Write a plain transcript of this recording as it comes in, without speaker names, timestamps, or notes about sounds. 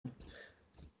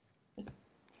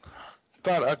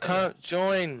But I can't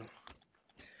join.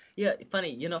 Yeah, funny.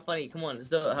 You're not funny. Come on, let's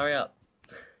do it. Hurry up.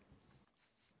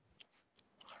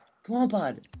 Come on,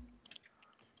 bud.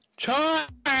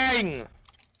 Trying!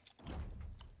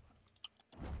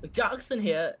 With Jackson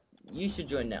here, you should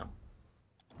join now.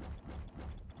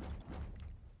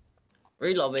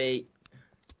 Re-lobby.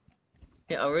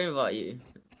 Yeah, I'll re-invite you.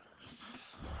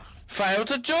 Failed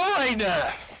to join!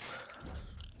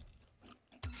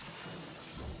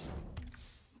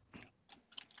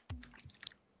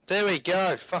 There we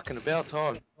go, fucking about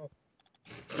time.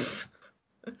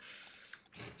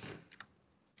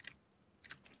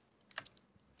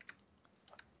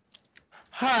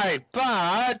 Hey,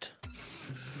 bud!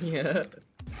 Yeah.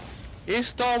 You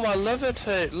stole my liver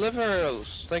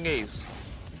thingies.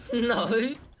 No. You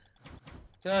know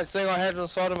that thing I had on the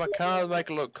side of my car to make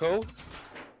it look cool?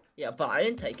 Yeah, but I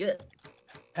didn't take it.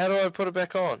 How do I put it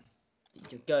back on?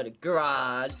 You go to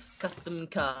garage, custom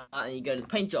car, and you go to the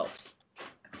paint jobs.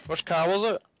 Which car was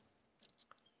it?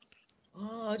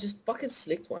 Oh, I just fucking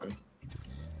slicked one.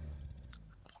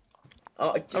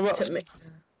 Oh, it Oh, just took me.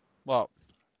 What?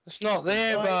 It's not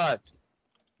there, Why? bud.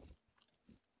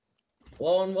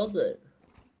 What one was it?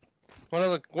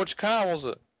 Which car was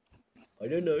it? I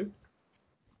don't know. It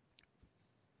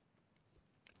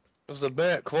was the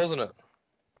Merc, wasn't it?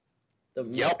 The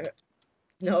Yep.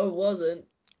 No, it wasn't.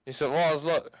 You said, well,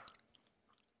 look.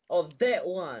 Oh, that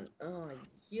one. Oh,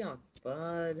 yeah,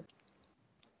 bud.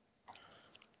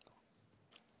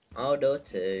 I'll do it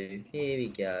too. Here we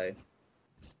go.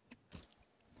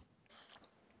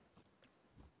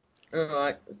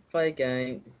 Alright, let's play a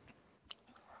game.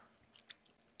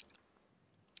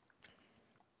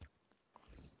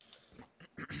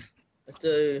 Let's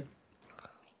do...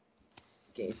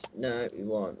 No, we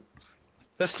won't.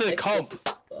 Let's do comp.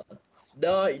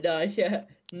 No, yeah,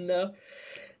 no.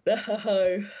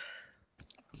 No.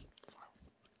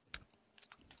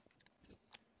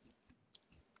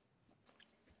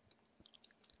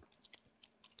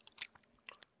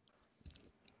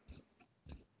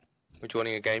 We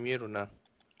joining a game yet or no?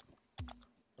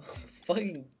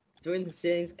 Fucking doing the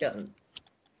settings count.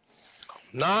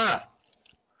 Nah!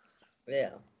 Yeah.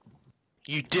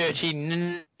 You dirty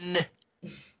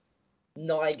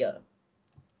Niger.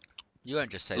 You won't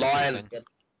just say Lion. that.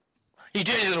 You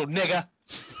dirty little nigger!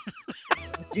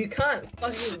 You can't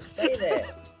fucking say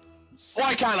that.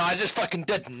 Why can't I? just fucking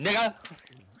did, nigger!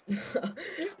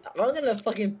 I'm gonna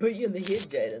fucking put you in the head,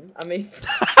 Jaden. I mean...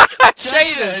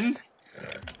 Jaden!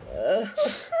 uh,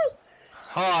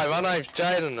 Hi, my name's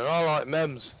Jaden and I like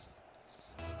memes.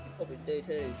 you probably do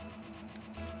too.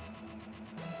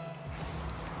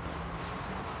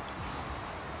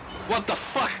 What the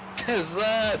fuck is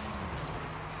this?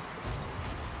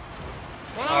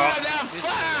 What the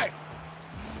fuck?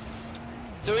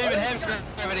 Do we even have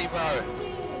gravity, bro?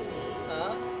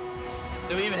 Huh?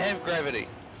 Do we even have gravity?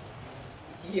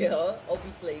 Yeah,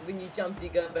 obviously. When you jump, you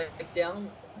go back down.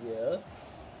 Yeah.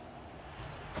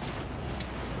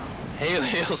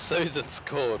 Heel Susan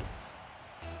scored.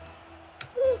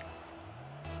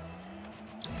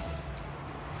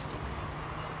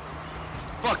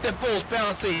 Fuck, that ball's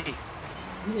bouncy.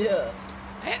 Yeah.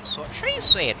 That's what she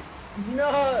said.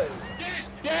 No! Yes,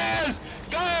 yes,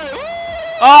 go! Woo!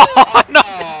 Oh, not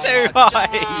too high.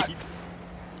 fuck.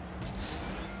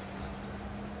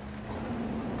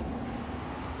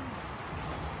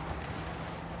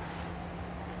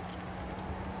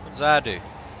 What does that do?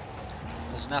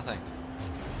 There's nothing.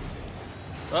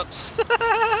 Oops.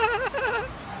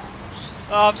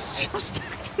 Oh, I'm still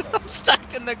stuck. I'm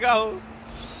stuck in the goal.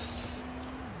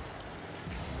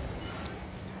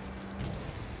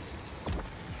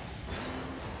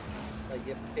 Oh,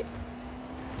 you bit.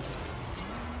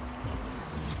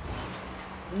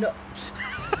 No.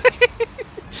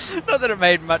 Not that it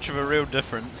made much of a real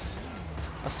difference.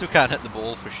 I still can't hit the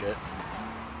ball for shit.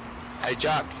 Hey,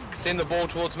 Jack, send the ball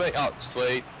towards me. Oh,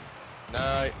 sweet.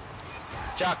 No.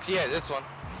 Jack, yeah, this one.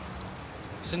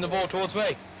 Send the ball towards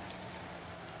me.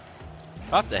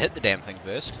 I have to hit the damn thing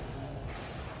first.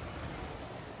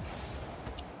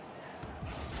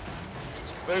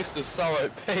 Boost is so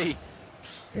OP.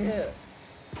 Yeah.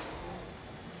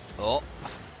 Oh.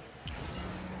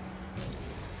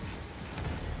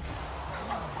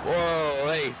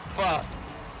 Whoa, hey, fuck.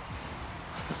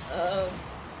 I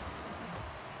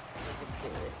can do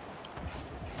this.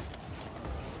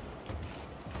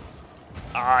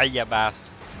 Ah, you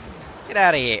bastard. Get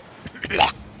out of here.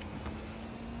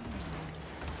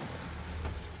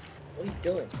 What are you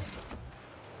doing?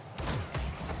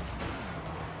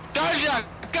 Go, Jack,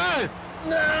 go!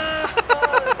 No!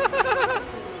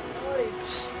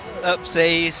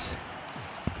 Oopsies.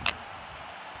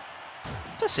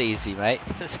 That's easy, mate.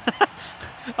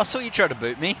 I saw you try to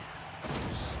boot me.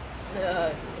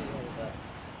 No.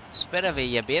 Spera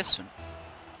via besen.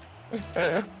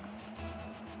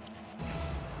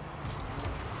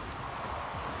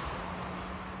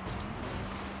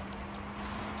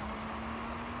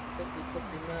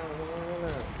 Pussy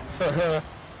marijuana.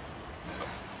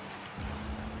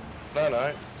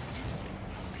 No.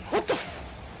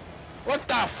 What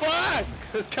the fuck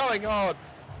is going on?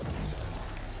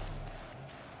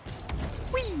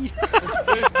 Whee!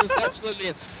 This boost is absolutely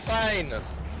insane.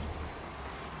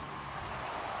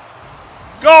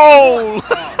 Goal! This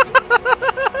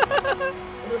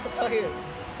is fucking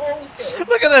bullshit.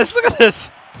 Look at this, look at this!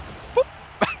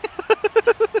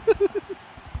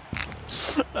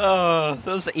 Oh,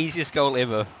 that was the easiest goal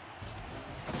ever.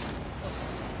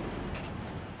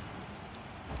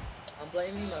 I'm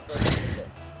blaming my brother.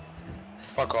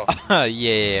 Fuck off.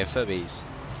 Yeah, Furbies.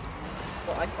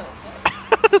 Well, I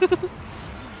can't.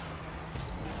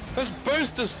 This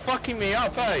boost is fucking me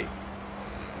up, hey!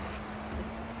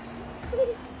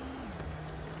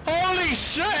 Holy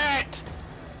shit!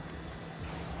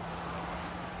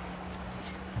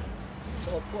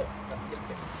 Oh, what?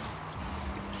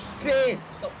 Piss!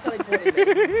 Stop teleporting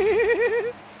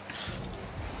me.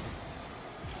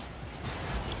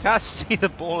 Can't see the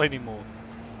ball anymore.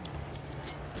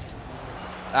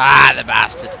 Ah, the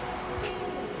bastard!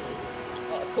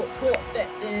 Oh, caught that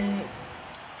thing.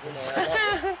 You know, I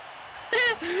like it.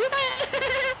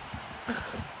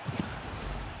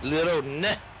 Little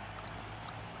nah.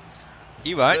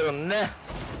 You won't. Little nah. I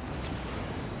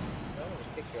don't want to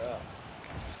kick your ass.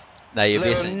 No, you're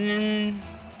Little basic.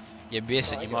 You're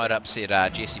basic. You might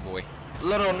upset Jesse boy.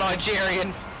 Little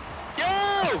Nigerian.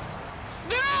 Yo!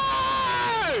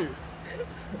 No!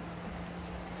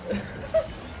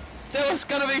 That was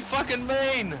gonna be fucking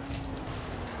mean.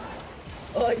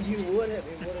 Oh, you would hit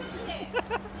me, wouldn't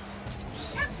you?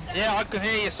 Yeah, I could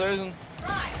hear you, Susan.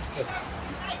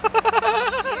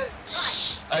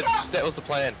 That was the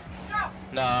plan.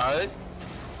 No,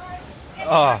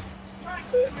 Oh,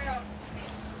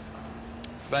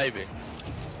 baby.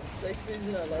 Say,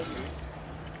 Susan, I love you.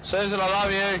 Susan, I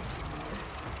love you.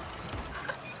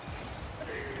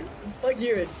 Fuck,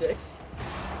 you're a dick.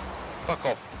 Fuck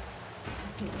off.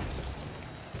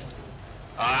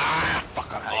 Ah,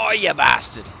 fuck off. oh, you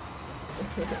bastard!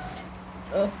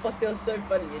 Oh, fuck, that was so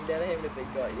funny. You're down having a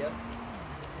big guy, yeah?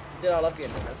 Dude, I love you,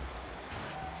 man.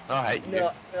 I hate you.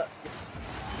 No.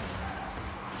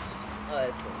 Oh,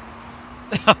 that's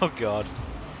it. Oh god.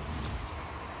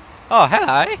 Oh,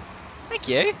 hello. Thank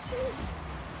you.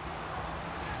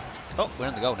 Oh, we're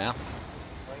in the goal now.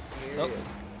 Thank you. Oh.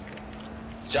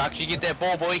 Jack, you get that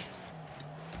ball, boy.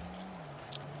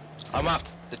 I'm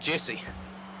after the Jesse.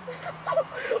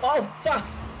 Oh, fuck!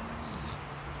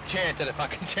 Chair to the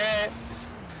fucking chair.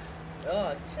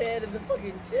 Oh, chair in the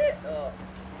fucking shit. Oh.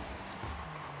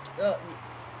 Oh,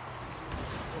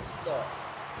 stop.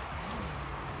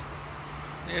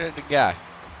 Near to go.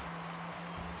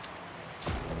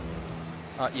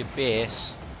 Oh, your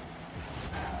base.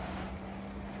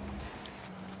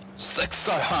 It's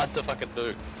so hard to fucking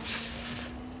do.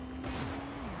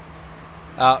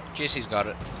 Oh, Jesse's got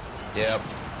it. Yep.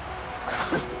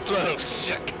 Little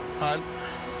shit, hun.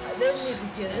 I didn't need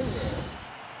to get in there.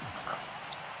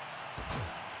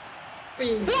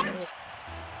 Bing. What?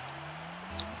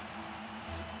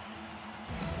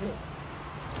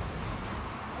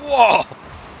 Whoa!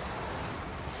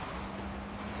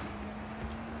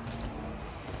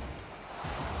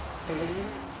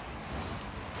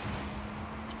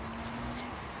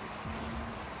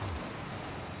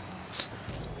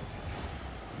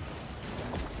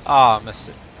 Oh, I missed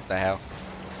it. What the hell?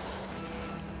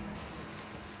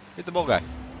 Where'd the ball go?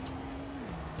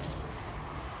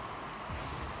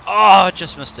 Oh, I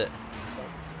just missed it.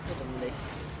 To the next.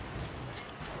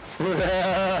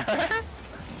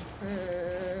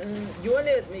 You want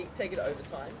to let me take it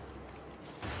overtime?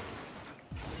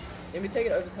 Let me take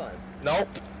it overtime. Nope.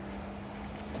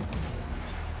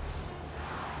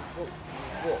 Whoa.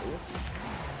 Whoa.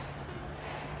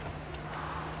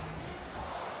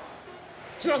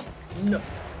 Just no.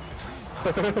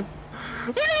 We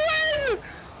win!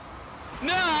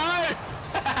 No!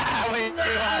 We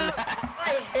won!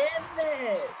 I had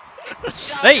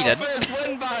that. No, you That's our didn't. First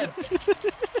win, bud.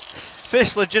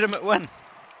 First legitimate win.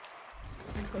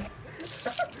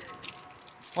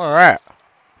 Alright.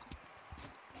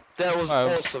 That was Oh.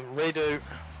 awesome. Redo.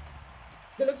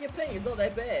 But look, your ping is not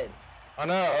that bad. I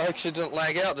know. I actually didn't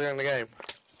lag out during the game.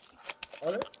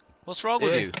 Honest? What's wrong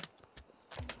with Yeah. you?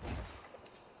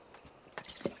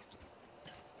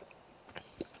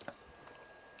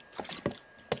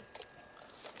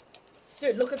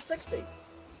 Dude, look at 60.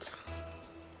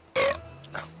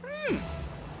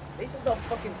 This is not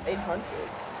fucking 800.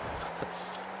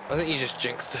 I think you just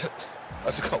jinxed it.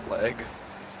 I just got lag.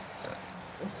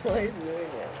 Why are you doing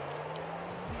it?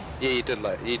 Yeah, you did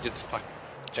like, you did fucking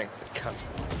jinx it, cunt.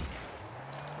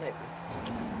 Maybe.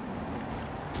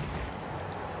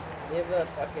 You ever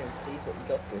fucking please what you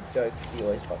got with jokes, you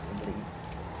always fucking please.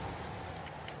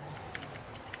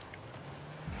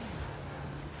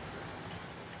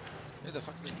 Where the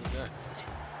fuck did you go?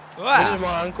 Where Wow. did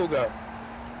my uncle go?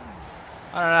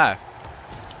 I don't know.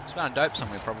 He's found dope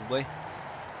somewhere probably.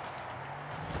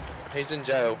 He's in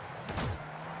jail.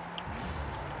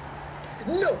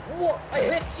 No, what? I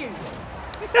hit you!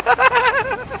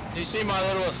 Did you see my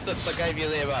little assist I gave you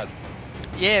there, bud?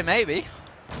 Yeah, maybe.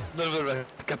 Little bit of a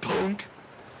kapunk.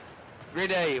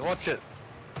 Ready, watch it.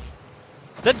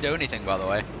 Didn't do anything, by the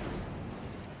way.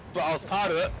 But I was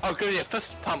part of it. I'll give you a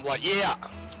fist pump, like, yeah.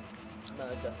 No,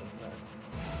 it doesn't, no.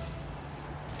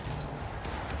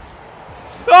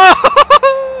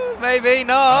 Oh, maybe Oh,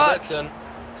 not. that's in.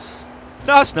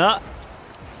 No, it's not.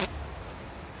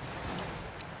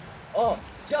 Oh,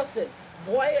 Justin,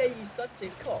 why are you such a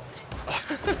cock?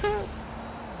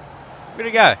 Where'd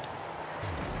it go?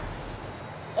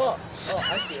 Oh,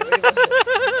 I see. Really watch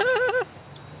this.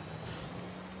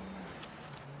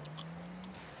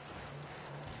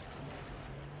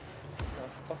 No,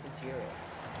 fucking Fury.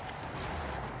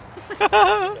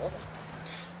 Oh.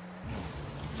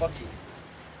 Fuck you.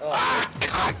 Oh.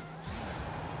 God.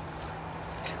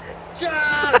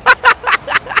 John!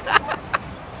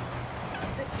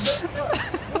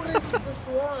 What is this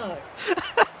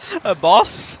like? A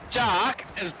boss? Jack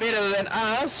is better than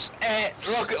us at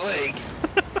Rocket League.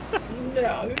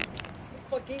 No.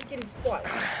 Fuck, he's getting spiked.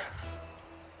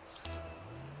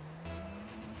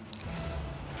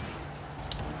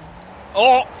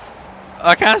 Oh!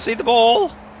 I can't see the ball.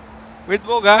 Where'd the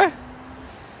ball go?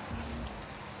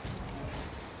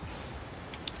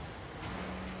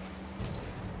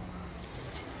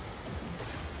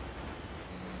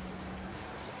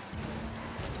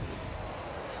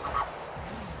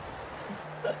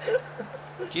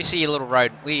 Do you see your little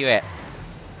road? Where you at?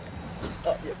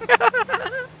 Oh,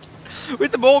 yeah.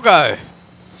 Where'd the ball go?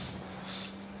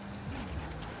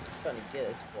 Trying to get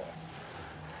us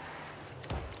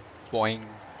for. Boing.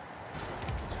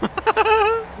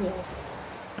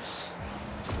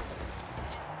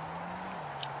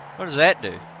 What does that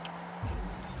do?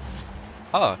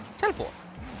 Oh, teleport.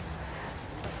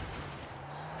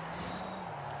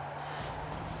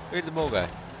 Where'd the ball go?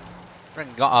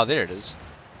 Oh, there it is.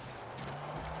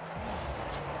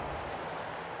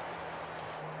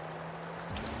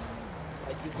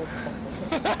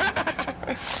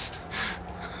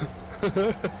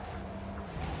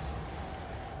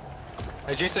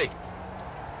 Hey, GC.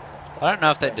 I don't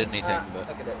know if that did anything, but...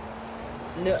 Suck it up.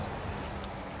 No.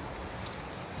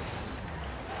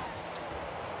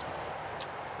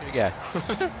 Where'd it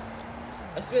go?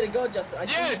 I swear to God, Justin, I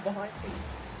see Yeah. you behind me.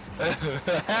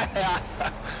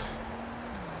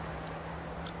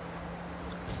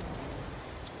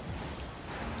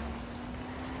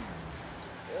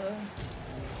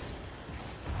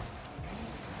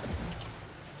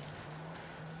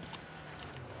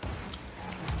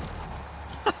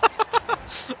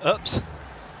 Oops.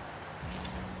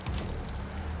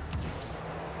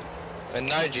 And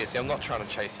no, Jesse, I'm not trying to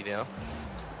chase you down.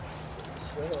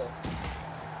 Sure.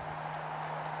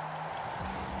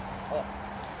 Oh,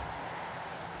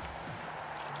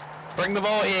 Bring the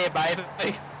ball here, baby.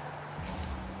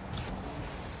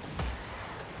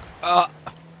 I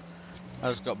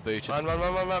just got booted. Run, run,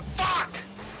 run, run, run. Fuck!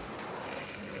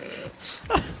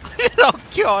 Oh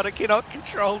god, I cannot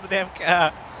control the damn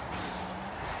car.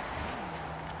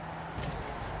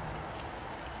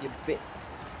 you bit.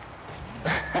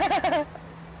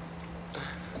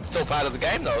 It's all part of the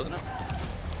game, though, isn't it?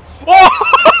 Oh!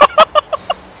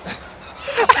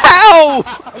 How?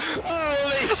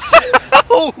 Holy shit!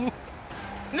 How?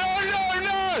 No, no,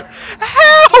 no!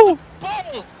 How?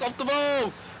 Ball! Stop the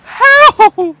ball!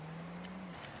 How?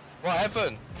 What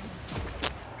happened?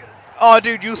 Oh,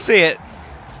 dude, you'll see it.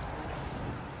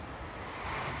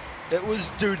 It was,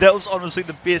 dude, that was honestly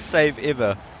the best save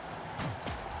ever.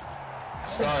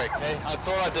 Sorry, okay? I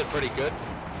thought I did pretty good.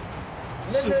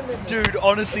 No. Dude,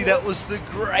 honestly, that was the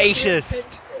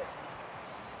greatest.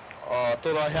 Oh, I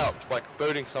thought I helped by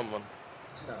booting someone.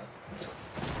 No.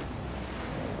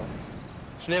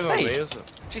 It's never Hey. me, is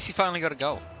it? Jesse finally got a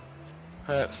goal.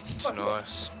 That's Fuck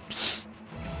nice.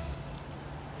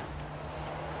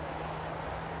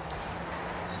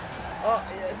 Oh,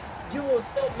 yes. You will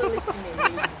stop molesting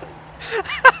me.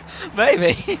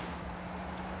 Maybe.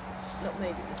 Not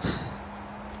maybe.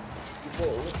 You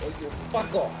will, or you'll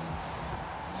fuck off.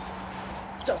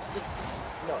 Justin.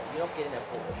 No, you're not getting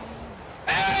that ball.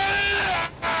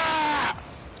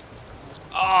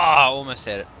 Ah, almost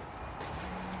had it.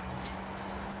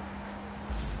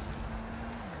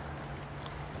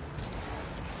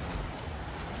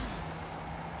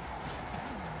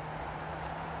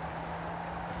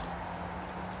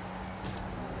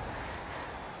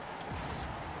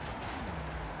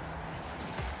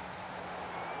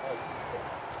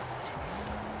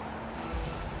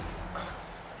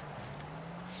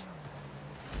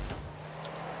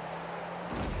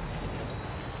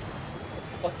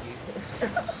 Fuck you.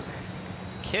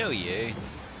 Kill you.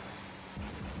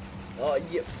 Oh,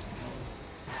 yep.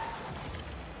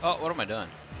 Oh, what am I doing?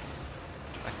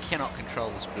 I cannot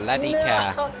control this bloody No!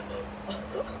 car.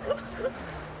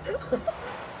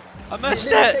 I missed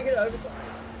You didn't it. take it overtime.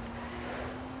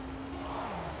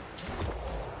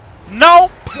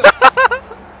 Nope.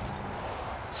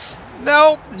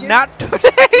 Nope, not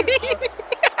today.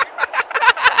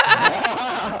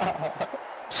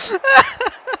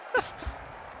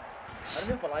 I don't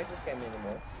know if I like this game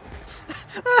anymore.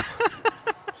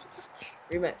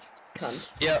 Rematch, cunt.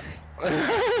 Yep.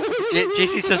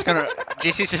 Jesse's just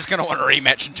gonna want a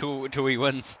rematch until he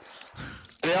wins.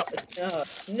 Yep. No,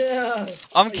 no.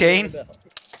 I'm What are you on keen. about?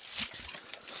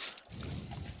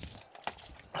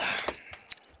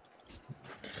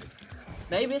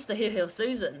 Maybe it's the Hill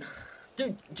season.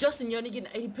 Dude, Justin, you only get an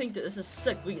 80 pink. This is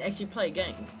sick. We can actually play a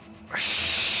game.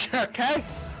 Okay.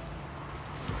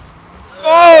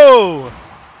 Oh!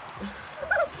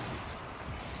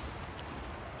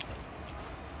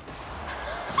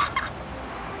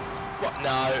 What?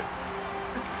 No.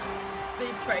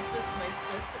 See, practice makes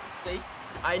perfect. See,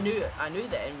 I knew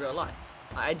that in real life.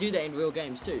 I do that in real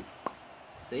games too.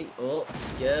 See, oh,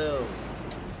 let's go.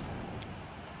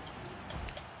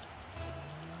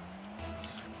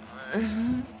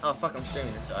 Oh fuck, I'm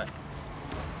streaming this, right?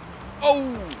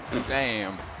 Oh!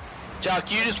 Damn.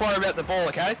 Jack, you just worry about the ball,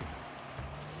 okay?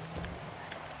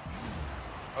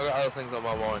 I got other things on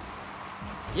my mind.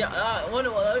 Yeah, I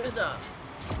wonder what those are.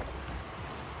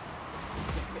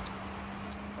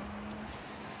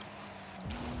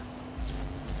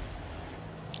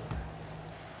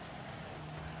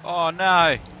 Oh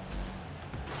no!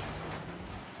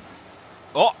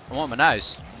 Oh, I want my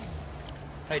nose.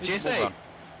 Hey, Who's Jesse. the ball gone?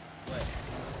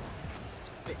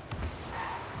 Wait.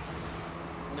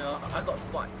 No, I got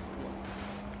spikes. Come on.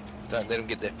 Don't let him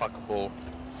get their fucking ball.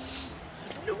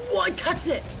 No, I touched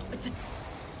it!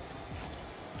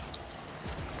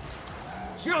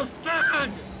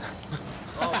 Justin!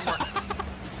 Oh my.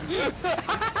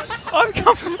 I'm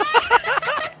coming.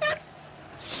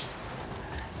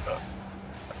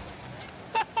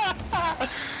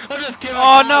 I'm just kidding.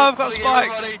 Oh no, I've got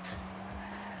spikes.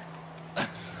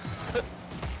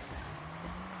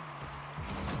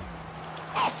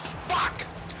 Oh fuck!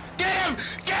 Get him!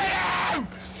 Get him!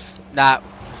 Nah.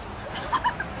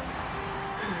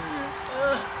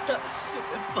 Shit,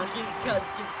 the fucking cunt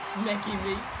keeps smacking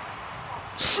me.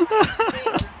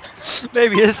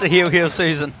 Maybe it's the heel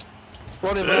season.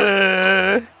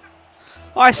 Whatever.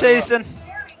 Hi, season.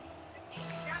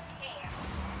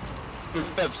 Good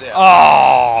Feb's out.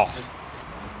 Oh.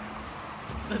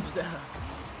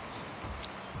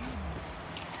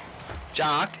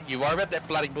 Jack, you worry about that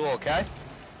bloody ball, okay?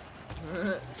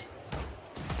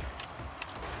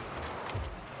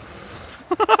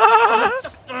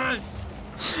 Justin!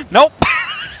 Nope.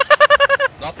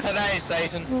 Not today,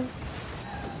 Satan.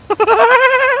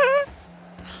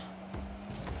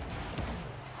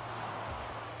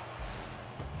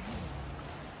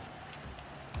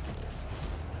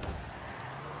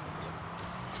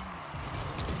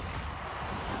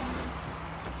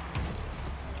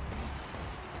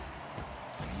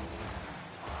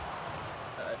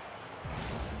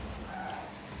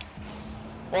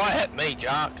 Why hit me,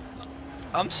 Jack?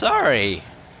 I'm sorry.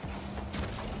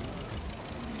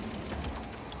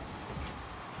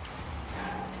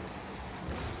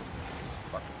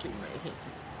 Fucking kill me.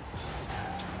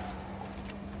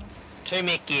 To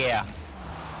me, yeah.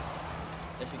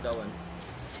 If you go in.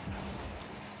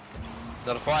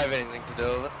 Not if I have anything to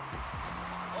do with it.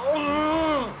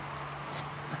 Oh!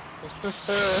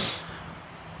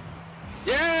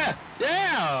 Yeah!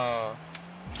 Yeah!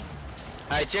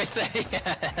 Hey, Jesse!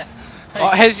 Hey, Oh,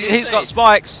 he's got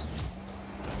spikes.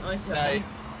 Okay.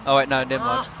 Oh wait, no, never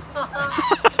mind.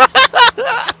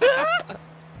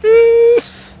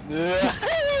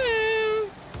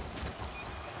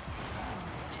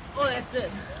 Oh, that's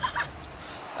it.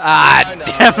 Ah, I know.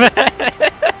 damn it.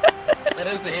 That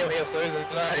is the heel Susan,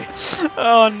 no.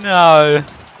 Oh no.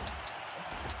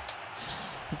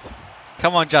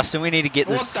 Come on, Justin, we need to get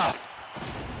What this. the?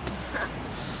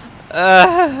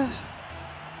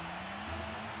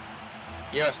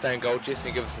 You don't stay in gold,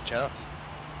 Jesse, give us a chance.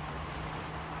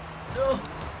 Oh.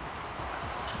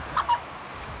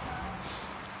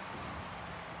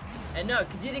 And no,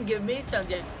 because you didn't give me a chance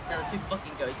yet. Now the 2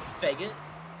 fucking ghosts, faggot.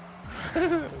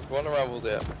 One of Rebels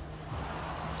out.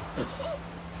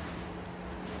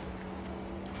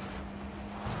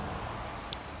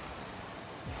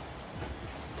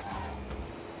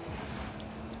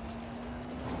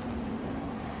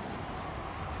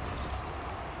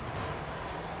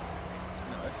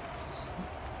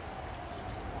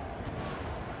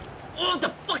 Oh, the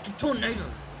fucking tornado!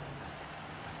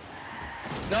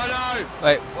 No, no!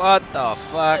 Wait, what the I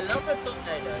fuck? love the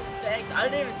tornado. Thanks. I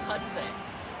didn't even touch that.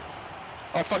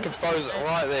 I fucking froze it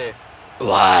right there.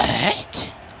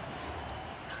 What?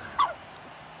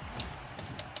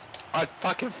 I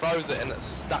fucking froze it and it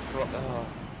stuck right. Oh.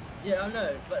 Yeah, I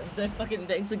know, but they fucking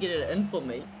thanks for getting it in for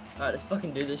me. Alright, let's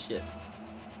fucking do this shit.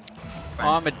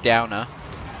 I'm a downer.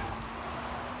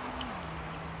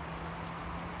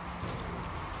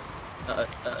 Oh,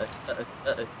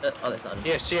 that's not it.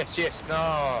 Yes, yes, yes.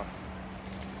 No.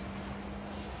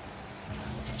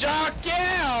 Jack,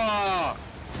 yeah!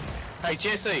 Hey,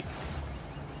 Jesse.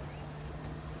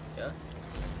 Yeah?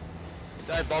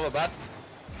 Don't bother, bud.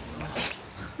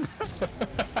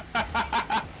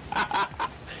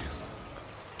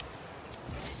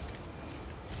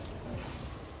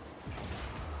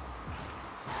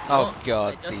 Oh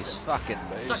god, hey, these Justin. fucking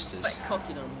Suck boosters. fat cock,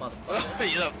 you little motherfucker.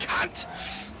 You little cunt.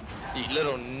 You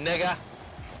little nigger.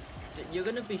 Dude, you're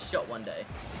gonna be shot one day.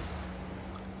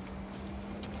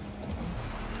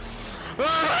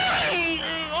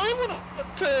 I want a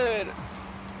turd.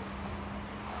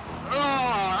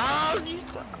 Oh, you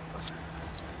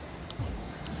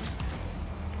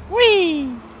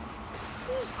Whee!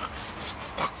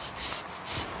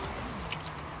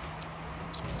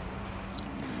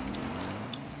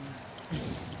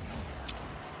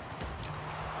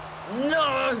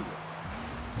 No!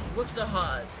 Work so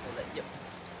hard. Yep.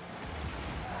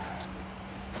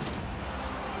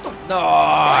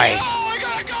 Nice! Oh, I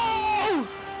gotta go!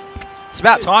 It's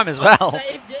about time as well. I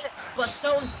saved it, but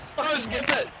someone Don't fucking skip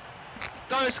it!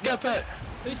 Don't skip it!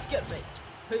 Who skipped me?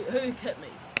 Who hit me?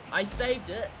 I saved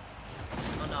it.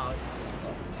 Oh no, I just didn't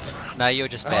stop. No, you're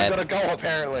just I gotta bad. go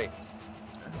apparently.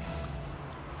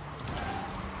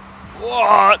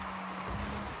 What?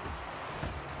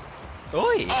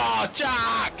 Oi! Oh,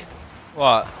 Jack!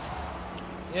 What?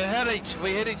 Yeah,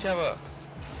 we hit each other.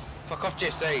 Fuck off,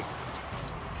 Jesse.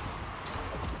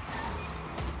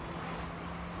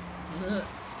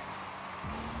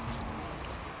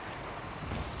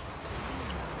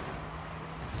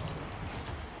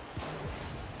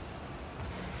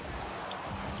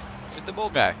 Where'd the ball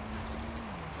go?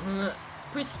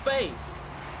 Press space.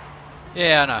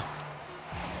 Yeah, I know.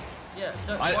 Yeah,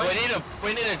 don't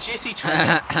We need a Jesse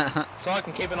trainer so I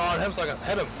can keep an eye on him so I can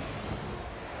hit him.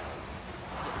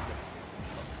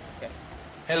 Okay.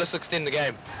 Hey, let's extend the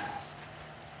game.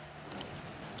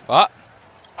 What?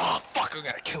 Oh fuck! I'm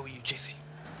gonna kill you, Jesse.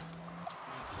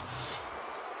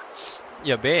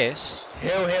 Your best.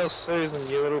 Hail Susan,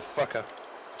 you little fucker.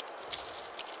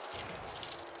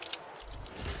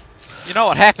 You know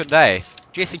what happened, eh?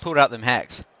 Jesse pulled out them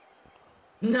hacks.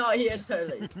 No, yeah,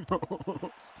 totally.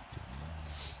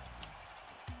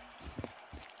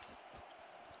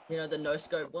 You know the no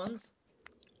scope ones?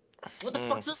 What the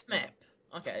fuck's this map?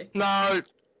 Okay. No,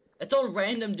 It's on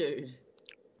random, dude.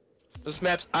 this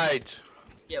map's 8.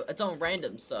 Yeah, it's on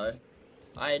random, so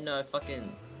I had no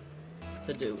fucking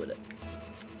to do with it.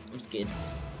 I'm scared.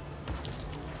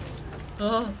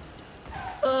 I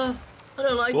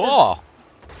don't like this. Whoa!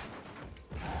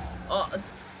 Oh,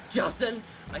 Justin,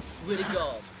 I swear to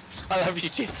God. I love you,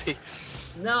 Jesse.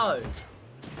 No.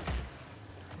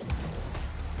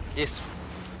 Yes.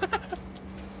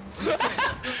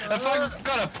 If I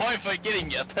got a point for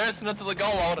getting a person into the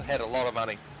goal, I would have had a lot of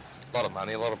money. A lot of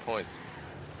money, a lot of points.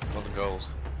 A lot of goals.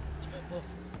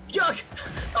 Yuck!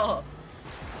 Oh.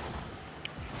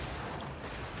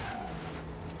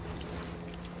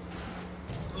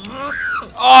 Oh,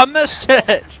 I missed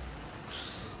it!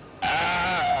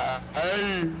 Ah,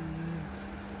 hey.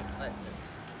 That's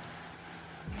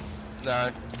it.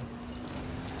 No.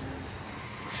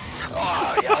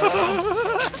 Oh,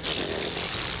 yeah.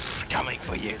 Coming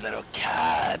for you, little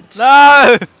cunt.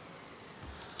 No!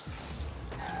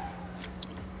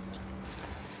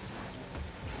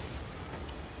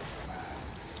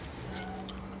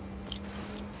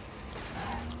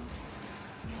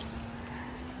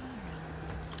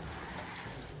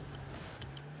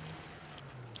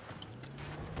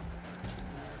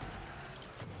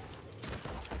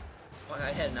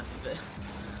 had enough of it.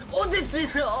 Oh, this is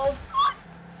oh what?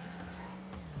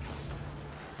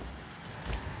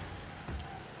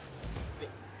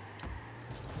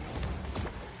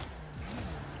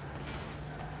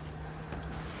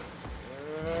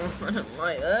 I don't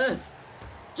like this.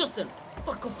 Justin,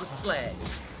 fuck off the slag.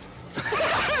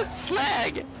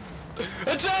 Slag!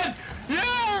 It's in!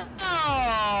 Yeah!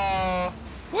 Oh!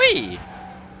 Whee!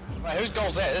 Wait, whose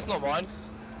goal's that? That's not mine.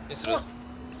 Yes, it is. What?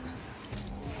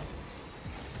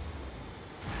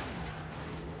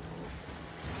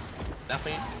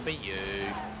 Nothing for you.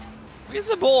 Where's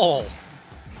the ball?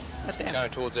 God damn.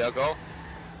 Going towards our goal.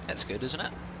 That's good, isn't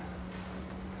it?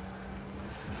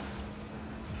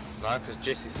 No, because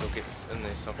Jesse still gets in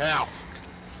there somehow.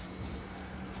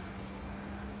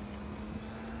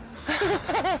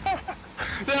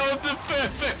 That was the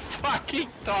perfect fucking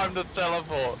time to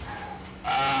teleport.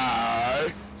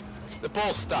 The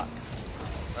ball's stuck.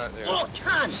 There. Oh,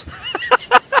 cunt!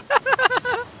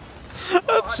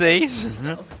 Oopsies.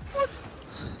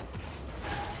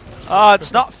 Oh,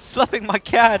 it's not flipping my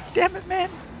card. Damn it, man.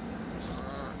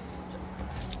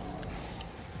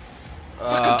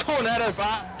 Fucking tornado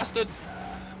bastard.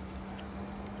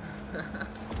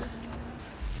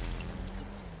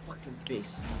 Fucking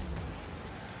beast.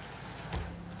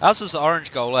 Ours is the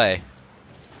orange goal, eh?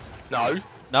 No.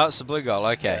 No, it's the blue goal.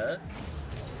 Okay.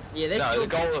 Yeah, that's No, your the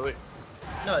goal that we...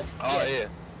 No. Oh, yeah.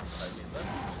 I remember.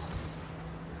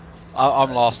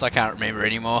 I'm lost. I can't remember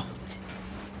anymore.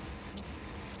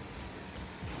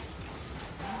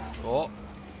 Oh,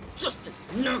 Justin,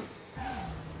 no!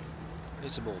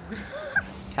 where's the ball?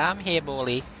 Come here,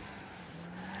 bully.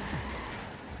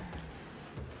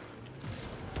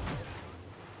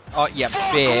 Oh, yeah,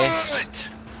 best.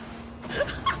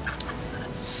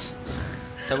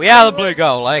 So we are the blue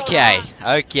goal. Okay,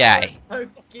 okay. So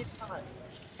fucking hard.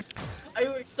 I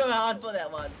worked so hard for that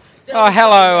one. That Oh, was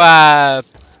hello,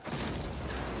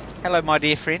 hello, my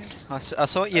dear friend. I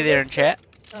saw you there in chat.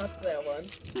 so hard for that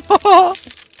one.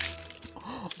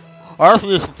 I don't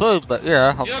use food, but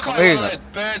yeah, I'm You look like eating one of it.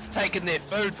 those birds taking their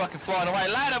food fucking flying away.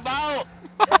 Later, boat!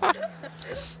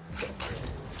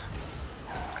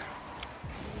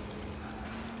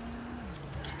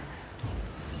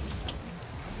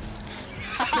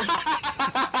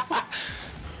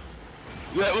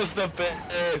 That was the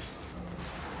best.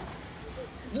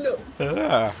 No.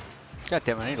 God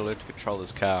damn, I need to learn to control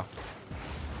this car.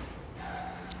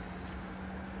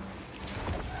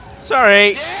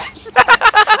 Sorry.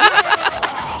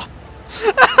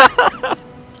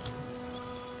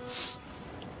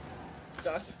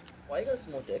 Josh, why you got a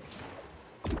small dick?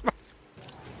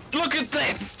 Look at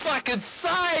that fucking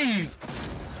save!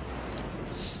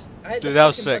 I had Dude, the that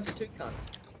was fucking sick. bunch of two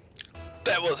cunts.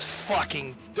 That was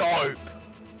fucking dope.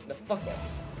 The fuck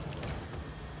off.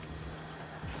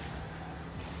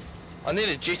 I need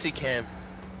a Jesse cam.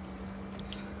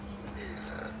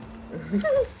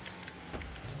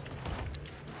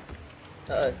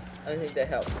 I don't think that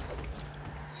helped.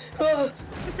 Oh,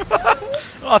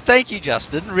 Oh, thank you,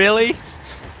 Justin. Really?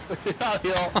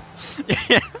 Yeah.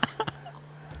 Yeah.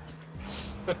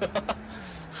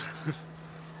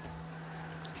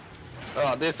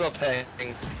 Oh, there's a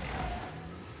ping.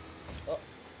 Oh.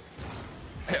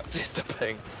 Yeah, just a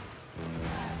ping.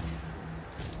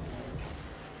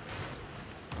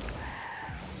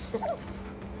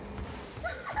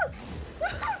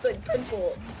 it's like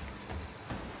pinball.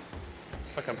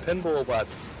 Fucking pinball, bud.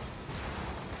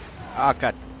 Oh,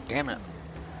 god damn it.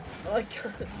 Oh, I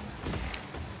can't.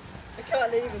 I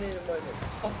can't even in a moment.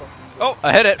 Fuck off. Oh,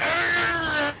 I hit it.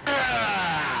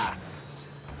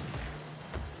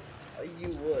 Oh, you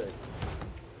would.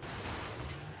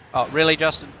 Oh, really,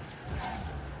 Justin?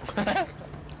 I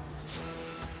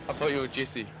thought you were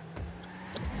Jesse.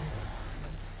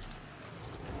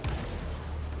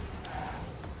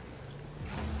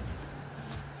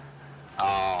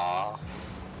 Ah.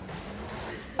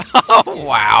 Oh,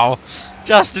 wow.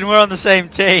 Justin, we're on the same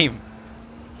team.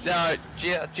 No,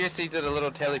 Jesse did a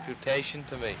little teleportation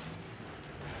to me.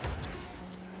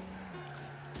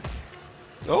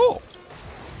 Oh.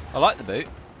 I like the boot.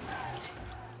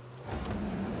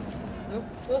 Oh,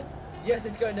 oh. Yes,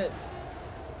 it's going in.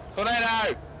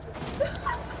 Tornado!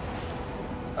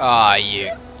 Ah,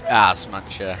 you ass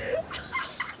muncher.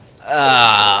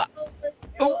 Ah. Oh, let's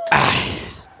Oh. go. Ah.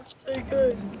 That's too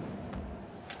good.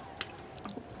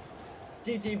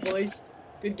 GG, boys.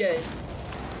 Good game.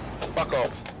 Fuck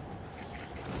off.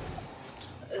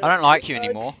 I don't like you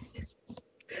anymore.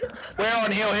 We're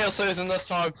on Hill Susan this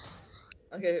time.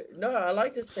 Okay, no, I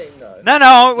like this team though. No,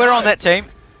 no, we're on that team.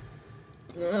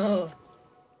 No.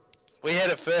 We had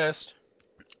it first.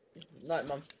 Night,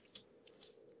 mum.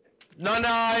 No,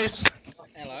 nice.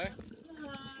 Hello.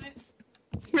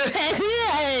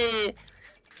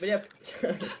 But yeah.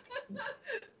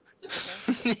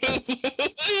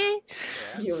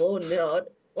 You will not.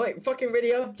 Wait, fucking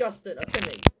ready up, Justin. Okay,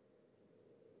 me.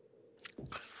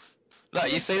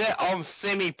 Look, you see that? I'm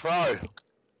semi-pro.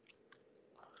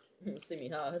 See me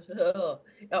hard. Oh,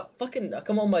 fucking,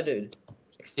 come on, my dude.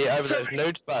 Yeah, over those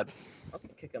nudes, bud. Okay,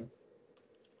 kick him.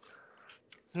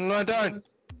 No, I don't.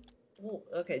 Oh,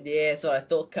 okay, yeah, so I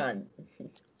thought, cunt.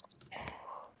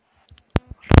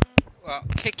 Well,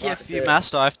 kick you Right, if you so-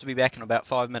 must. I have to be back in about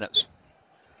 5 minutes.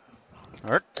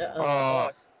 Alright.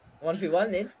 Oh.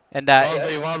 1v1 then. And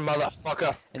 1v1,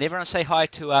 motherfucker. and everyone say hi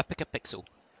to Pick a Pixel,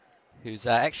 who's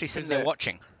actually sitting there that?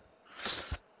 watching.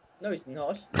 No, he's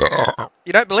not.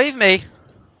 You don't believe me?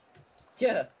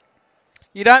 Yeah.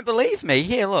 You don't believe me?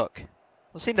 Here, look.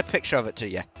 I'll send a picture of it to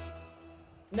you.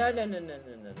 No.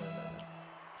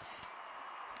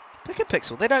 Pick a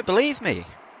Pixel. They don't believe me.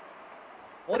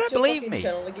 What's don't your believe fucking me.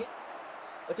 channel again?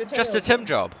 What's your Just channel a Tim again?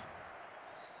 job.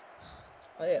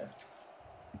 Oh yeah.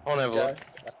 I'll have a look.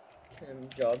 Just a Tim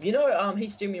job. You know,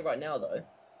 he's streaming right now though.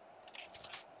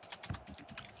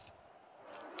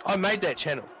 I made that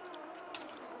channel.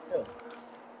 Oh.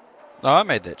 No, I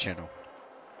made that channel.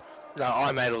 No,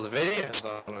 I made all the videos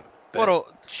on it. What?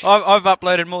 I've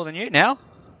uploaded more than you now.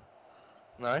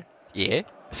 No? Yeah.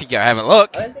 If you go have a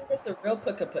look. I don't think that's the real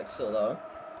Pick-a-Pixel though.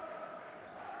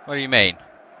 What do you mean?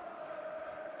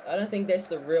 I don't think that's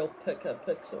the real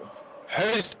Pick-a-Pixel.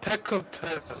 Who's Pickle?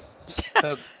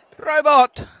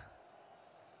 Robot!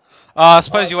 Oh, I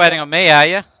suppose you're waiting on me, are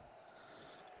you?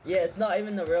 Yeah, it's not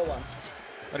even the real one.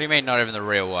 What do you mean, not even the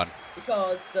real one?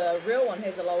 Because the real one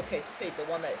has a lowercase p. The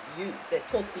one that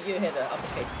talked to you had an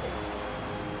uppercase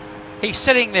p. He's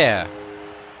sitting there.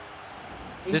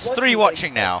 He's There's 3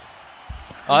 watching now.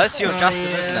 Oh, that's your Justin,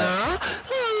 isn't it?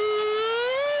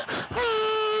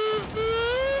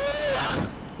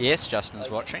 Yes, Justin's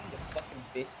watching. You're the fucking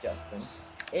best, Justin.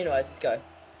 Anyways, let's go.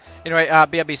 Anyway,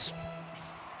 BRBs.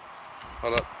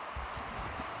 Hold up.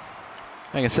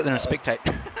 I can sit there and spectate.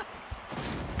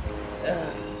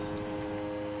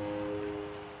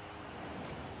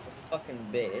 Fucking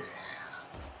best.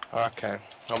 Okay,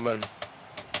 I'm in.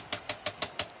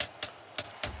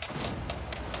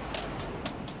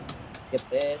 You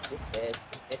best, you best,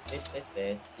 you best,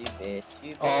 you best, you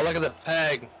best. Oh, look at the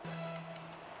peg.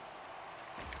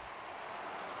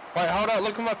 Wait, hold up,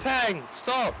 look at my peg.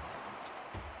 Stop.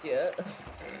 Yeah.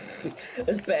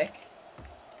 It's back.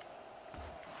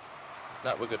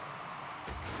 No, we're good.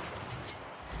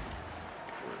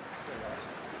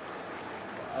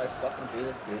 Let's fucking do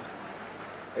this, dude.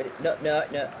 Ready? No.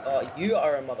 Oh, you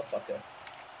are a motherfucker.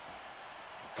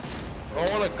 I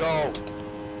want to go.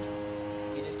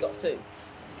 You just got 2.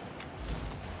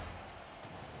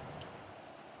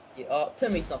 Yeah, oh,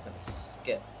 Timmy's not gonna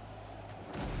skip.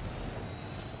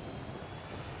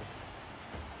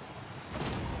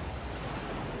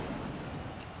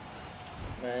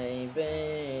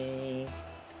 Maybe.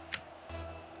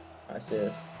 I see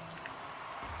this.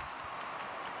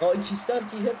 Oh, you stunned,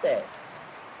 you hit that.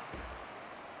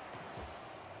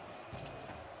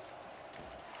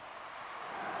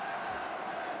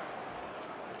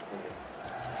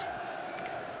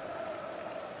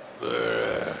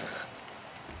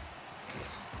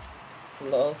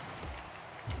 Lol.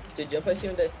 Dude, you're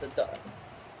assuming that's the die.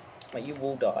 Like, you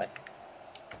will die.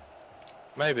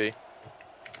 Maybe.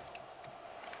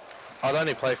 I'd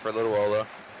only play for a little while though.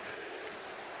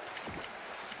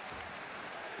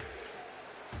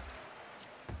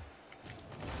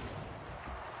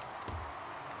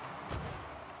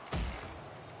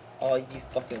 Oh, you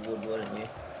fucking would, wouldn't you?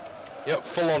 Yep,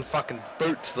 full on fucking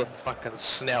boot to the fucking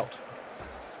snout.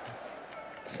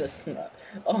 That's not.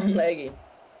 Oh, I'm lagging.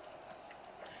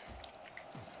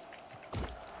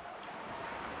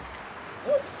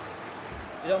 What?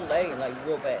 Dude, I'm lagging like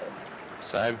real bad.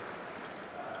 Same.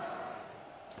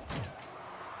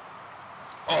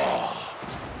 Oh,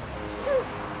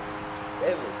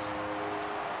 Savage.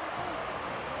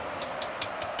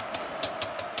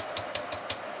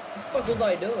 What the fuck was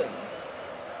I doing?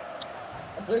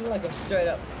 I'm doing like a straight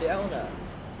up downer.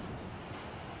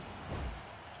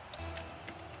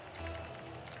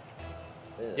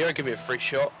 you don't give me a free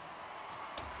shot.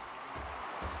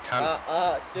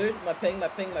 Can't. Dude, my ping.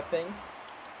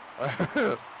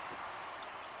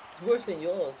 It's worse than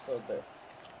yours for a bit.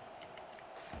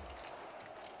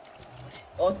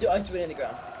 Oh, dude, I just went in the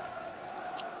ground.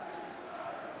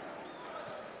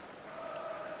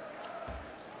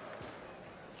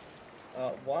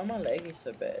 Why am I lagging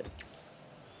so bad?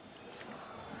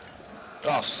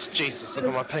 Oh, Jesus, look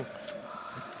at my ping.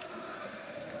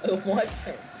 Oh, my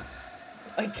pen.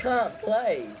 I can't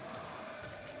play.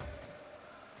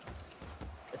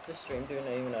 Is the stream doing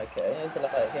even okay? Is it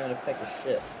like having to pick a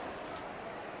shit?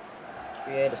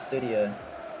 Create a studio.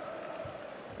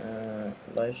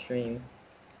 Live stream.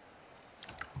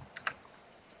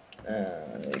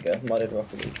 There you go. Modded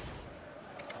Rocket League.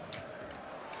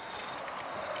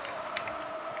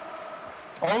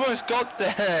 Almost got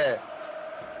there.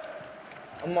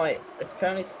 I might.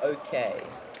 Apparently it's okay.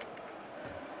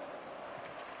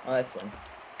 Oh, that's him.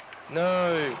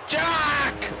 No,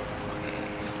 Jack!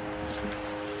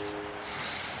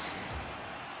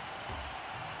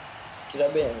 Should I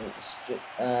be in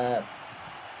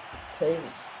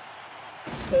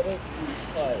pretty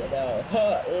tired about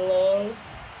hurt, lol.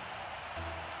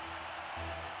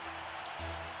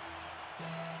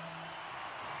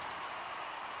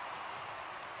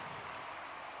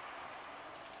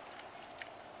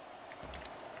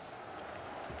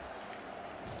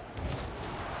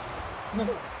 No.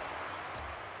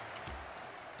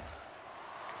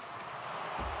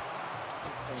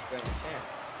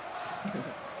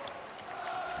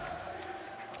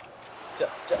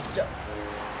 Jump, jump, jump.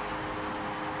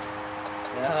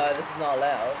 No, this is not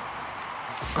allowed.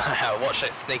 Watch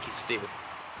that sneaky steal.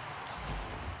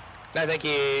 No, thank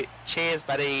you. Cheers,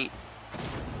 buddy.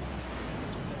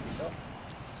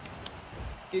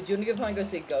 Dude, do you want to go and go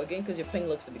see Go again? Because your ping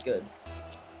looks a bit good.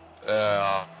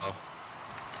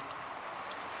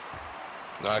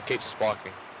 No, it keeps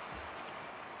spiking.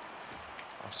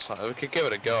 So we could give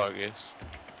it a go, I guess.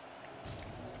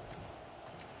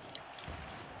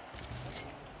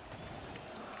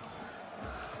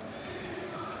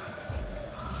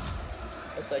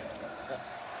 Looks like...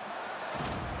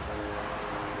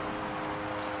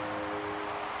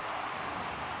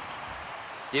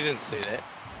 You didn't see that.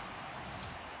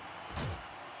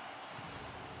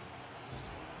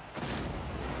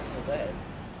 What's that?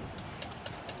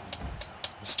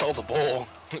 Stole the ball.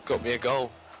 Got me a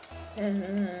goal.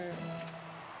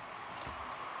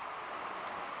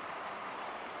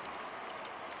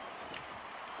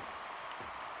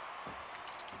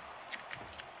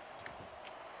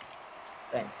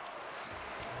 Thanks.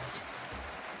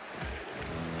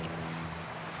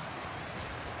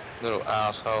 Little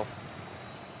asshole.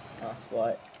 That's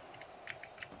white.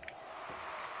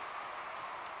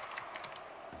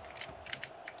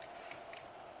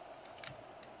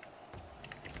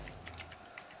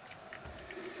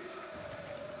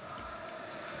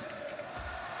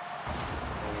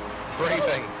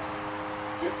 Briefing.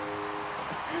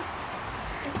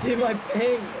 Dude, my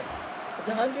ping! It's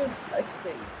 160.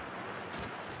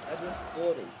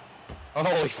 140.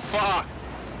 Holy fuck!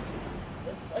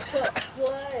 I can't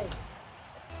play!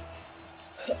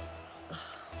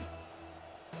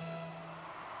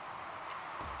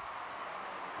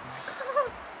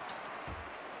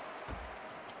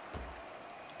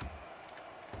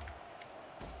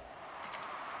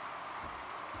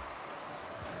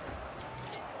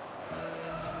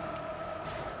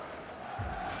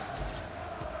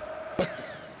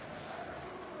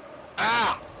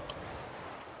 Ah!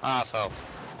 Asshole.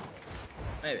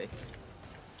 Maybe.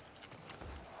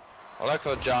 I like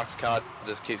how Jock's card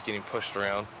just keeps getting pushed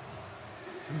around.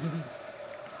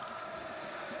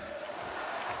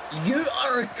 You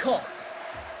are a cock!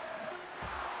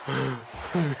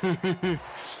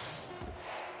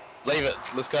 Leave it.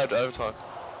 Let's go to overtime.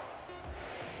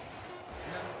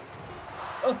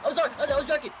 Oh, I'm sorry! I was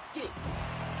joking! Get it!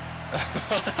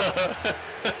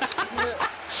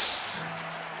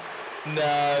 No,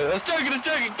 I was joking,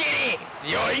 get it!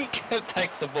 Yoink!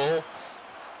 Takes the ball.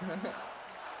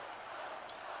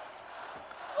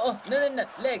 Oh, no,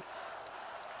 leg!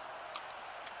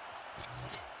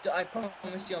 I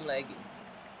promise you I'm lagging.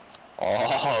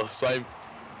 Oh, same.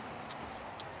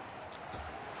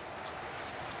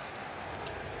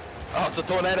 Oh, it's a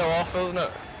tornado off, isn't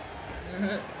it?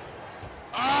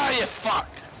 Ah, you fuck!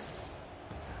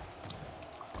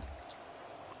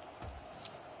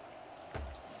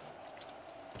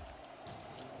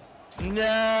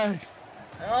 No!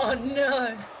 Oh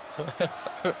no!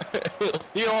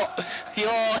 Yo!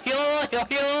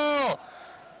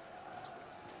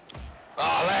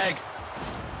 Oh, leg!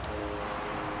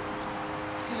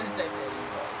 Gonna stay there, you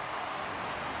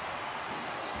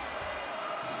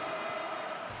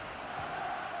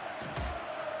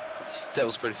guys. That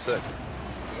was pretty sick.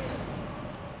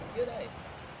 Yeah. Good day.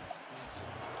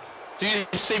 Did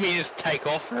you see me just take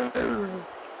off? Ready?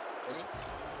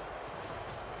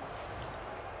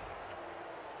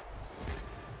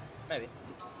 Maybe.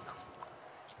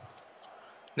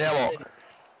 Now what?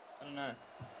 I don't know.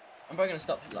 I'm probably gonna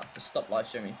stop live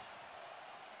streaming.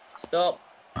 Stop.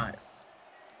 Alright.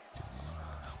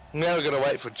 Now we gotta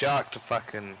wait for Jack to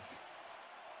fucking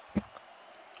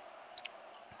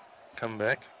come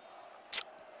back.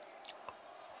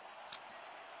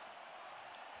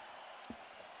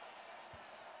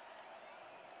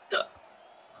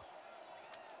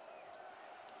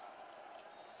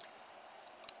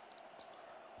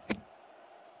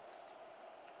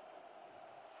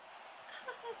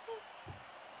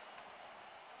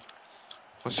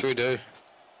 What should we do?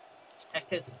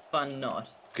 Heck is fun not.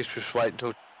 Guess we just wait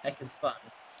until... Heck is fun.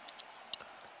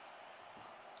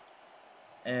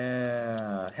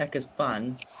 Heck is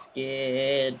fun.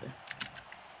 Scared.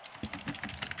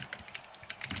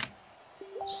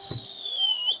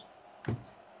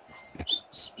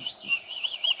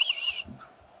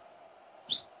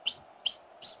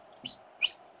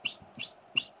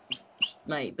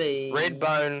 Maybe.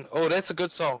 Redbone. Oh, that's a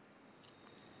good song.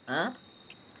 Huh?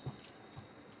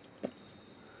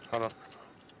 Hold on.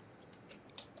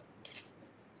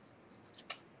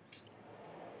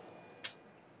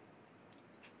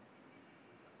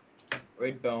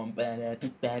 Redbone.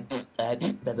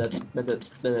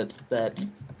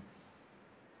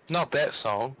 Not that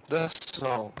song. This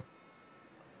song.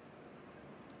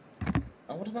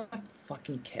 Oh, what does my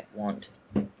fucking cat want?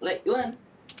 Let you in.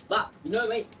 But, you know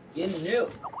me. You knew.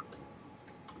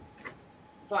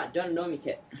 Fine, don't annoy me,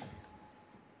 cat.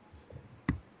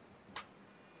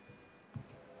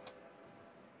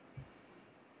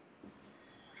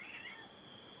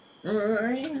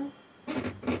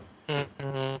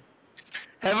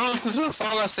 Have a listen to the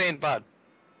song I sent, bud.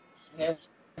 Yeah,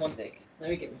 1 sec.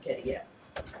 Let me get my cat, yeah.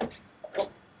 Oh.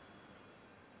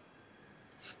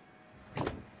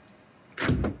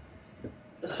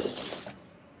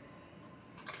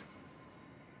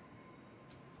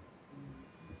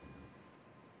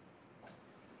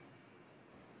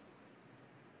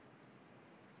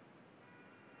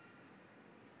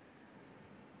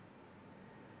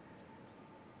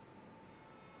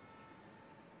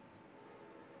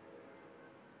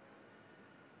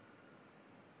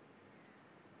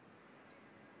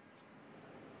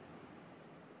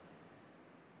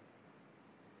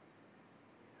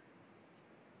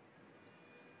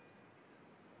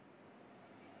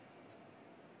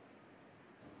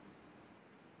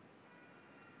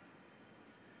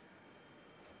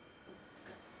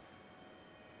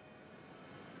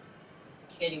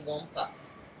 Kitty Wampa.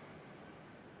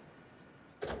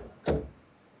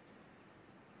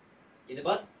 You the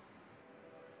bud?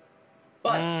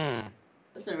 Bud!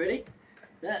 Listen, ready?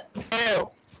 That. Ew.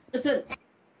 Listen!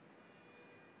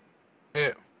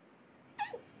 Ew.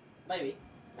 Maybe.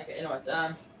 Okay, anyways,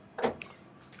 Have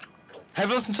a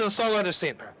listen to the song I just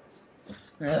sent.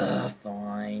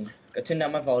 fine. Go turn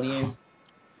down my volume.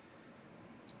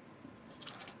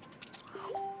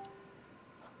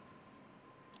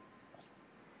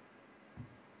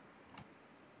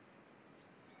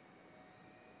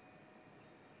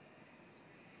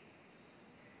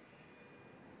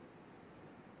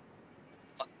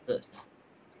 What's this?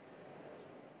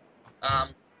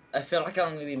 I feel like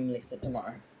I'm gonna be molested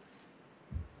tomorrow.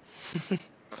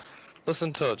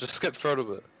 Listen to it. Just skip through it a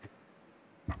bit.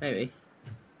 Maybe.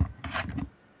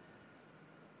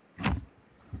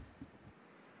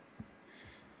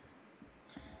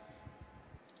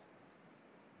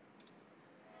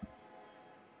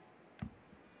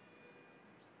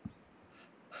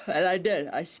 And I did.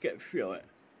 I skipped through it.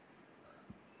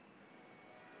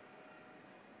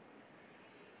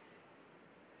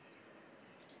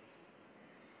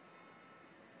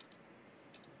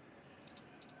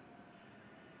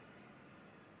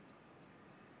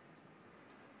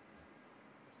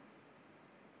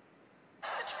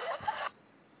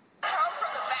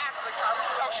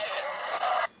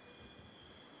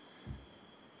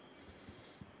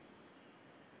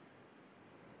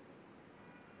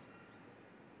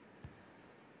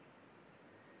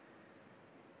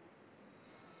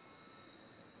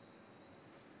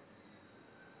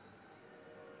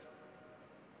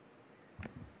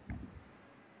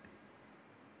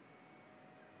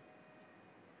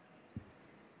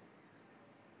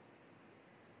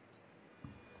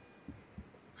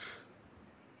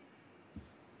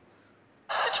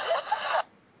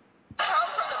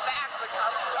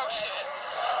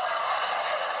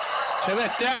 Turn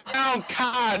that down,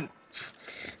 cunt!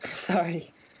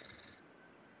 Sorry.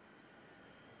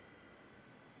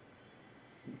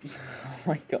 Oh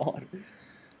my god. Did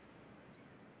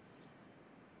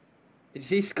you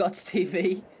see Scott's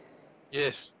TV?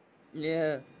 Yes.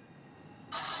 Yeah.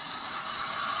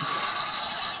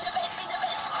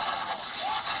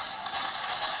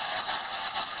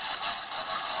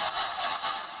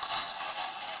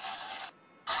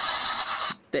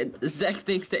 That Zach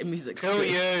thinks that music's Kill cool.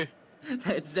 you.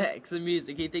 That's Zach's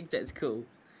music. He thinks that's cool.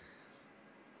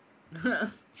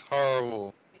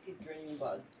 Horrible. I think he's dreaming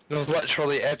about it. It was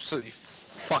literally absolutely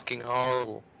fucking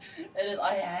horrible. It is.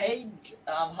 I hate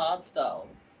hardstyle.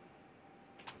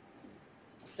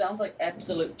 Sounds like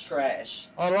absolute trash.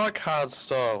 I like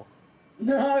hardstyle.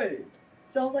 No,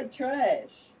 sounds like trash.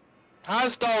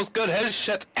 Hardstyle's good. His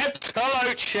shit's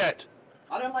absolute shit.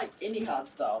 I don't like any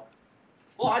hardstyle.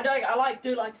 Well, I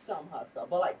do like some hardstyle,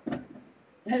 but like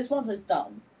his ones is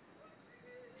dumb.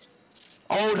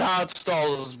 Old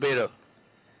hardstyle is better.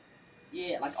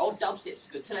 Yeah, like old dubstep's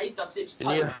good. Today's dubstep's And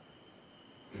yeah.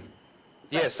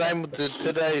 Yeah, same with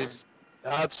today's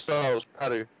hardstyle is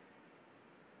padu.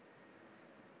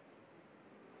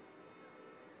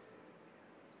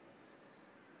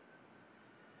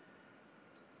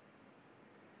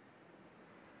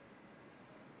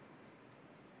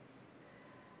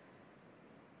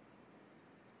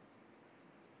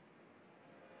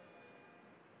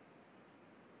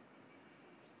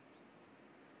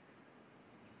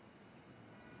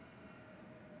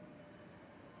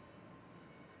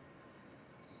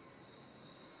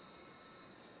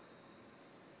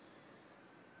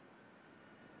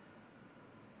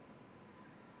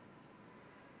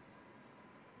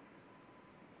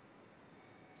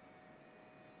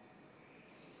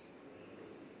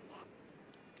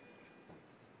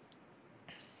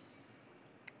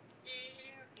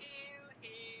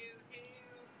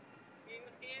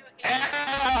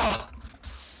 Ow!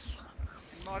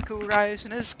 Michael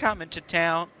Rosen is coming to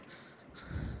town.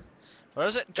 What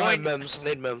is it? Join Mims,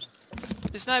 need Mims.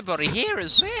 There's nobody here,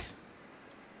 is there?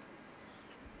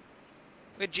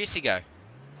 Where'd Jesse go?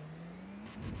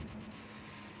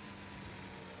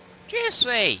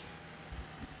 Jesse!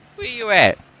 Where you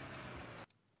at?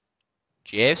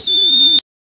 Jess?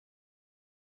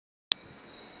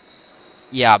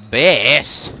 Yeah,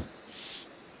 Bess.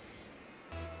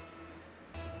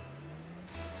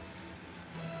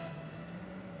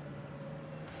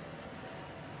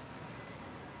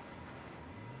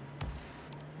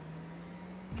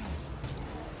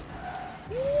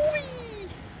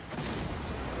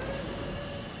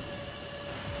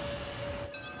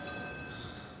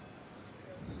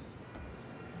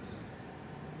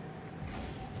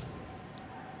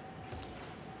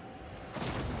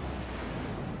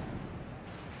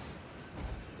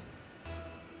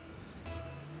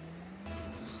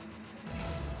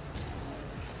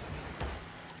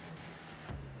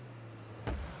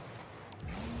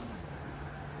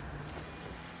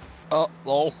 Oh,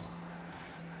 lol.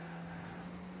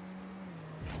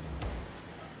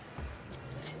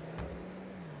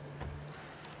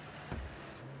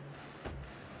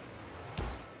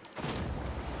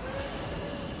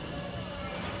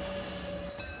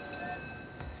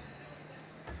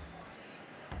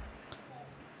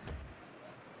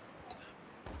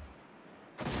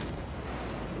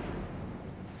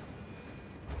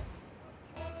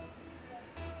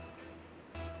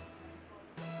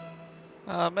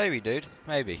 Maybe, dude.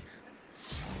 Maybe.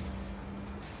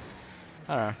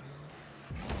 I don't know.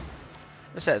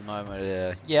 Just at the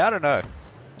moment, yeah, I don't know.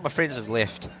 All my friends have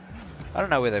left. I don't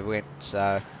know where they went, so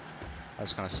I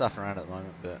was kind of stuffing around at the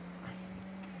moment, but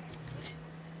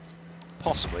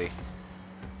possibly.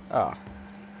 Ah.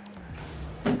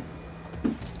 We're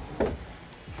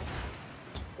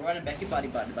running back, you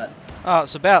buddy. Oh,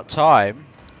 it's about time.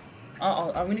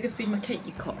 Oh, I'm gonna go feed my cat,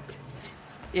 you cock.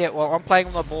 Yeah, well, I'm playing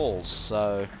on the balls,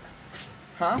 so...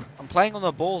 Huh? I'm playing on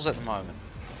the balls at the moment.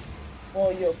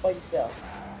 Well, you're by yourself.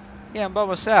 Yeah, I'm by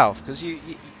myself, because you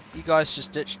guys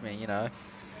just ditched me, you know,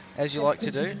 as you like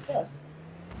to do.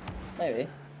 Maybe.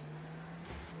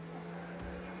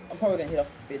 I'm probably gonna head off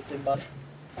to bed soon, bud.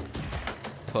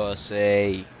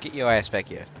 Pussy. Get your ass back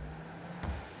here.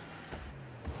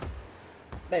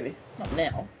 Maybe. Not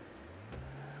now.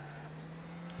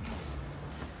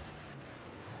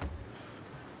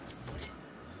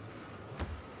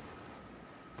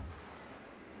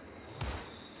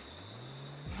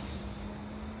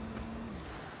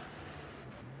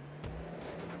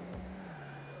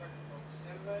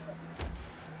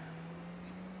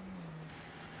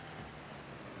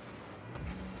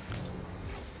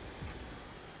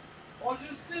 Oh,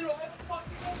 just sit on the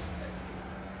fucking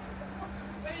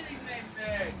waiting name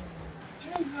tag.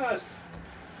 Jesus.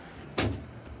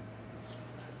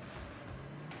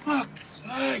 Fuck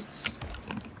sakes.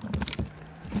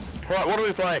 Right, what are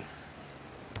we playing?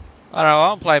 I don't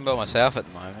know, I'm playing by myself at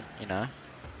the moment, you know.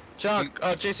 Chuck,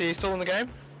 Jesse, are you still in the game?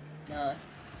 No,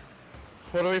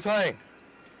 What are we playing?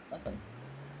 nothing.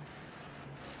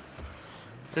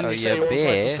 Didn't Oh, you yeah, say you want to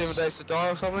play Bears. some 7 Days to Die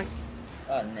or something?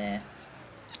 Oh, nah.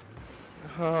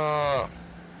 What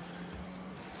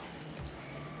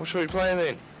should we play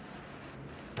then?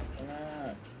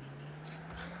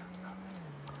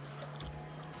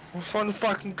 We'll find a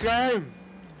fucking game.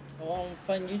 Oh, I'm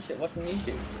playing YouTube, watching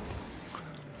YouTube.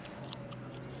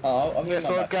 Oh, I'm It's muting my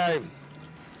not a mic. game.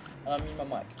 I'm muting my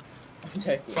mic. I'm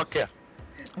joking. Fuck yeah.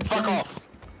 Fuck off.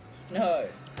 No,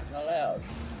 not allowed.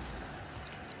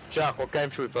 Jack, what game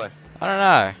should we play? I don't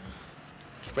know.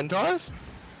 Spin tires?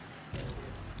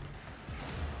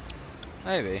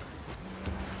 Maybe.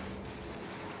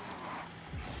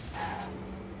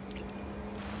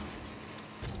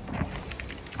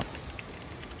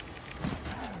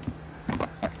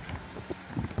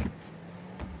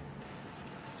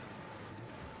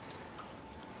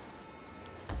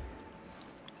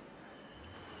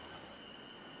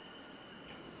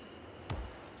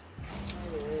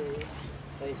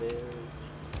 Stay there.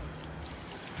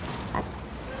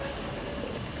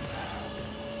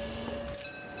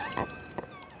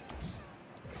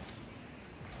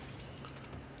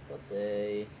 Let's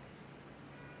see.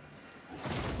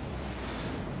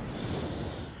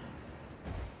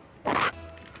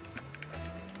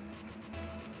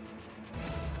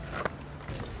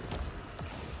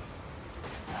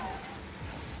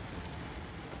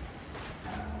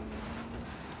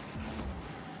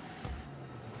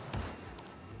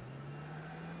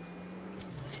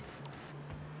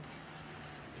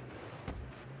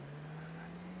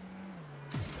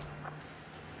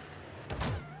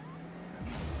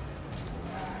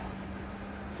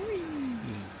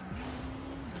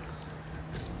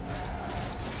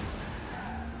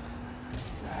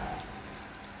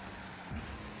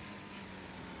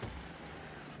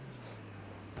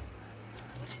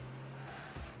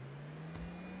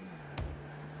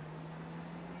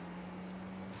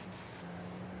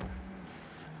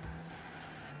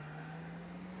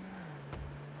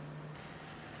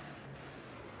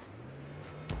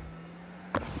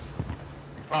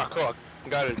 Ah, cool. I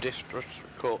can go to the district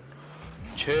court.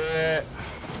 Chat.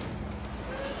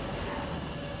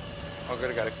 I'm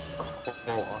gonna go to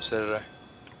court on Saturday.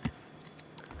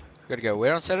 Gotta go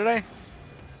where on Saturday?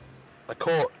 The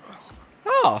court.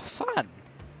 Oh, fun.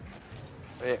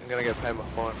 Yeah, I'm gonna go pay my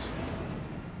fines.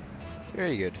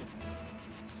 Very good.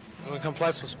 You wanna come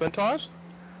play some spin tires?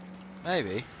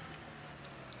 Maybe.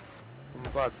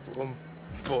 I'm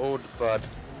bored, bud.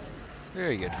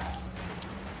 Very good.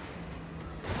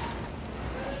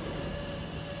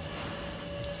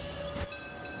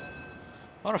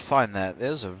 I want to find that.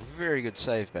 There's a very good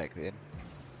save back then.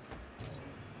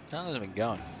 How long has it been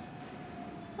going?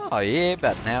 Oh yeah,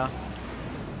 about an hour.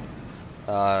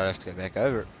 I have to go back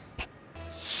over it.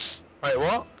 Wait,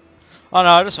 what? Oh no,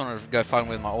 I just wanted to go find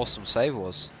where my awesome save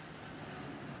was.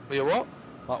 Yeah, what?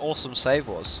 My awesome save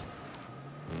was.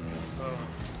 Oh.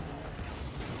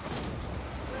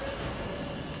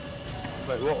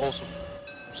 Wait, what awesome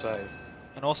save?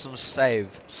 An awesome save.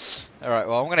 Alright,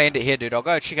 well I'm going to end it here, dude. I'll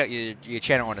go check out your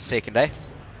channel in a second, eh?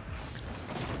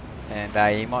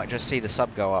 And you might just see the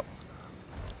sub go up.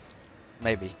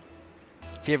 Maybe.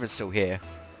 If you're ever still here.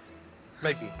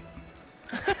 Maybe.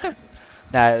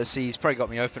 No, see, he's probably got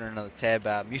me open in another tab,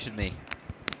 muted me.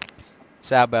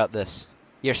 So how about this?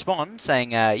 You respond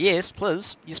saying, yes,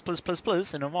 please,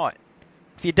 please, and I might.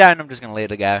 If you don't, I'm just going to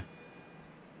let it go.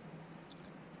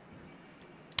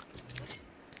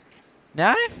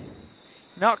 No?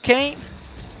 Not keen?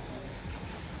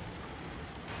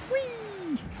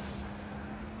 Whee!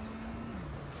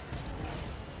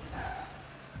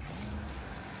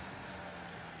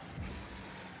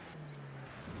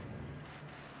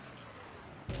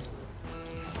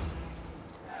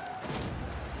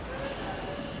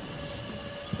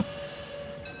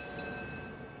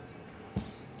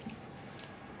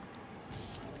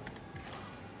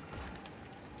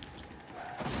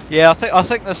 Yeah, I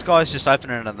think this guy's just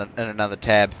opening in another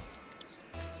tab.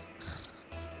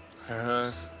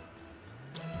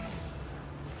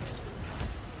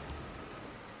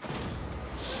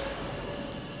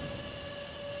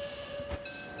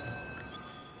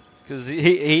 Because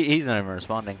he's not even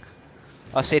responding.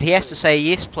 I said he has to say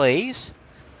yes please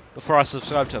before I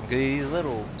subscribe to him because he's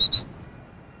little.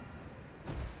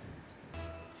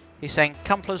 He's saying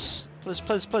come please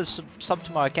sub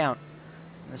to my account.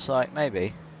 And it's like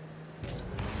maybe.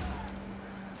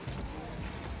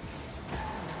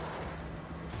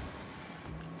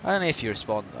 Only if you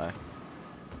respond though.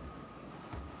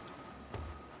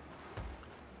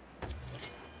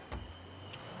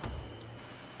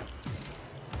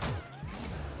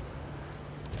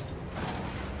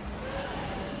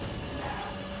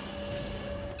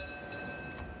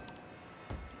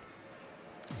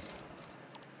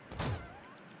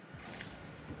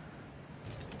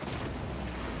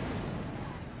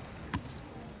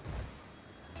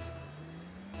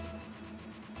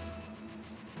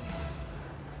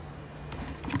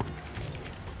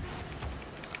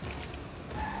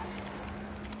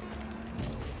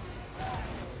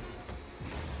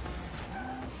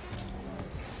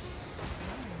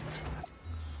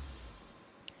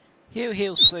 Hill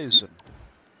Hill Susan.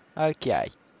 Okay.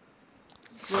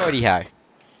 Righty-ho.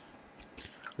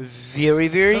 Very,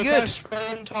 very Look good. how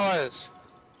spraying tyres.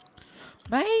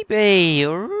 Maybe,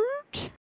 alright.